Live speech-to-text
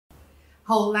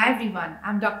Hello everyone,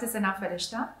 I'm Dr. Sana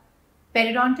Farishta,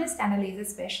 periodontist and a laser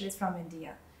specialist from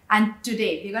India. And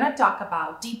today we're going to talk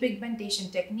about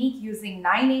depigmentation technique using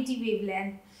 980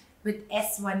 wavelength with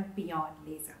S1 Pioon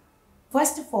laser.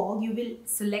 First of all, you will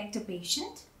select a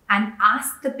patient and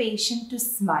ask the patient to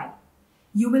smile.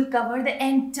 You will cover the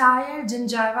entire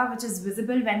gingiva which is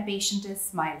visible when patient is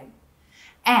smiling.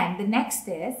 And the next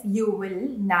is you will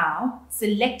now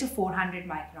select a 400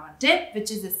 micron tip, which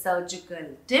is a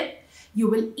surgical tip. You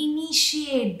will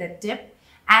initiate the tip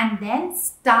and then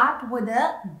start with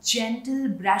a gentle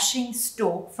brushing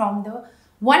stroke from the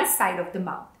one side of the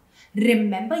mouth.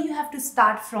 Remember, you have to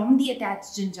start from the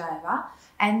attached gingiva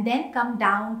and then come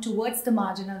down towards the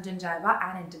marginal gingiva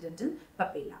and interdental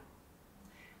papilla.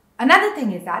 Another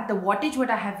thing is that the wattage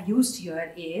what I have used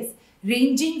here is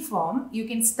ranging from, you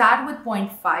can start with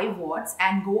 0.5 watts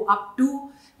and go up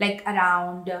to like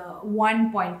around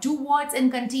 1.2 watts in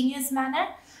continuous manner.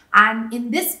 And in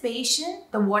this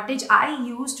patient, the wattage I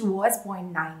used was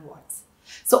 0.9 watts.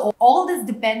 So all this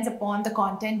depends upon the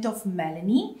content of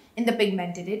melanin in the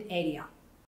pigmented area.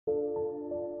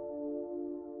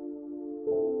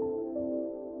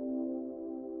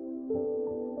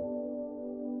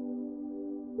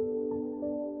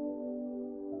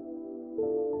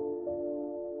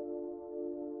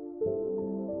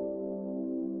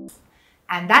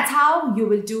 And that's how you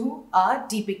will do a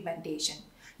depigmentation.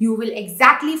 You will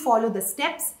exactly follow the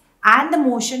steps and the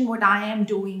motion what I am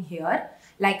doing here,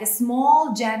 like a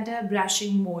small gentle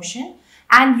brushing motion,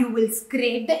 and you will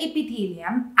scrape the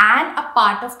epithelium and a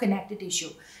part of connective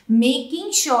tissue,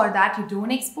 making sure that you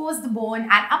don't expose the bone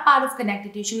and a part of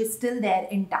connective tissue is still there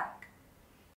intact.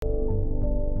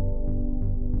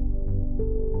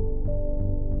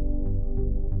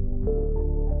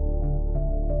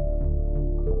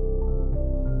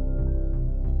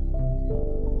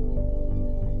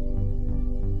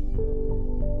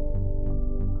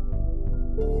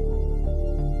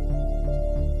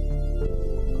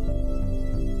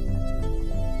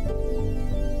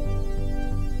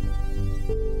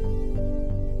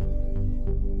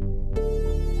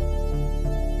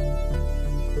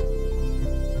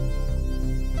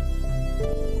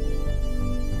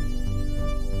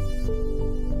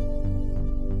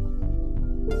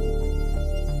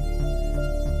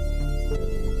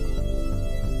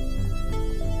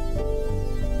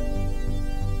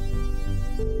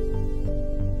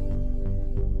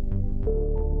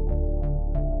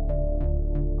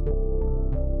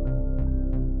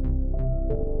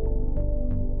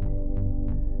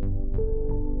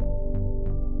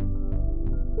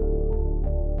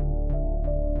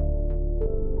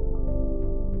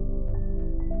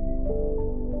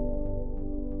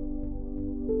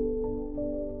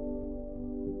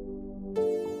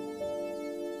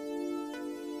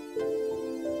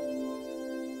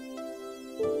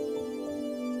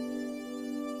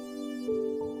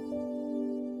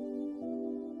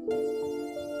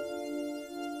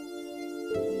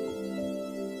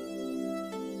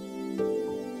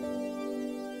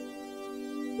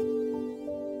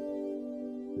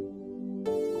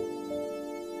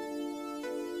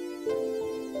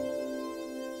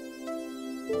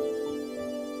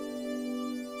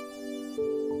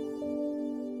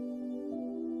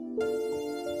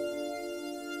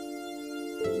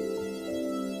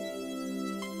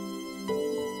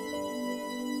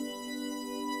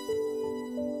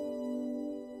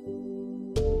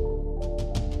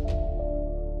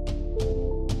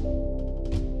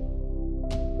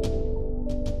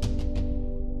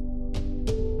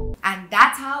 And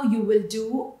that's how you will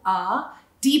do a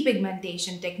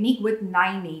depigmentation technique with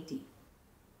 980.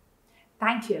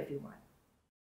 Thank you, everyone.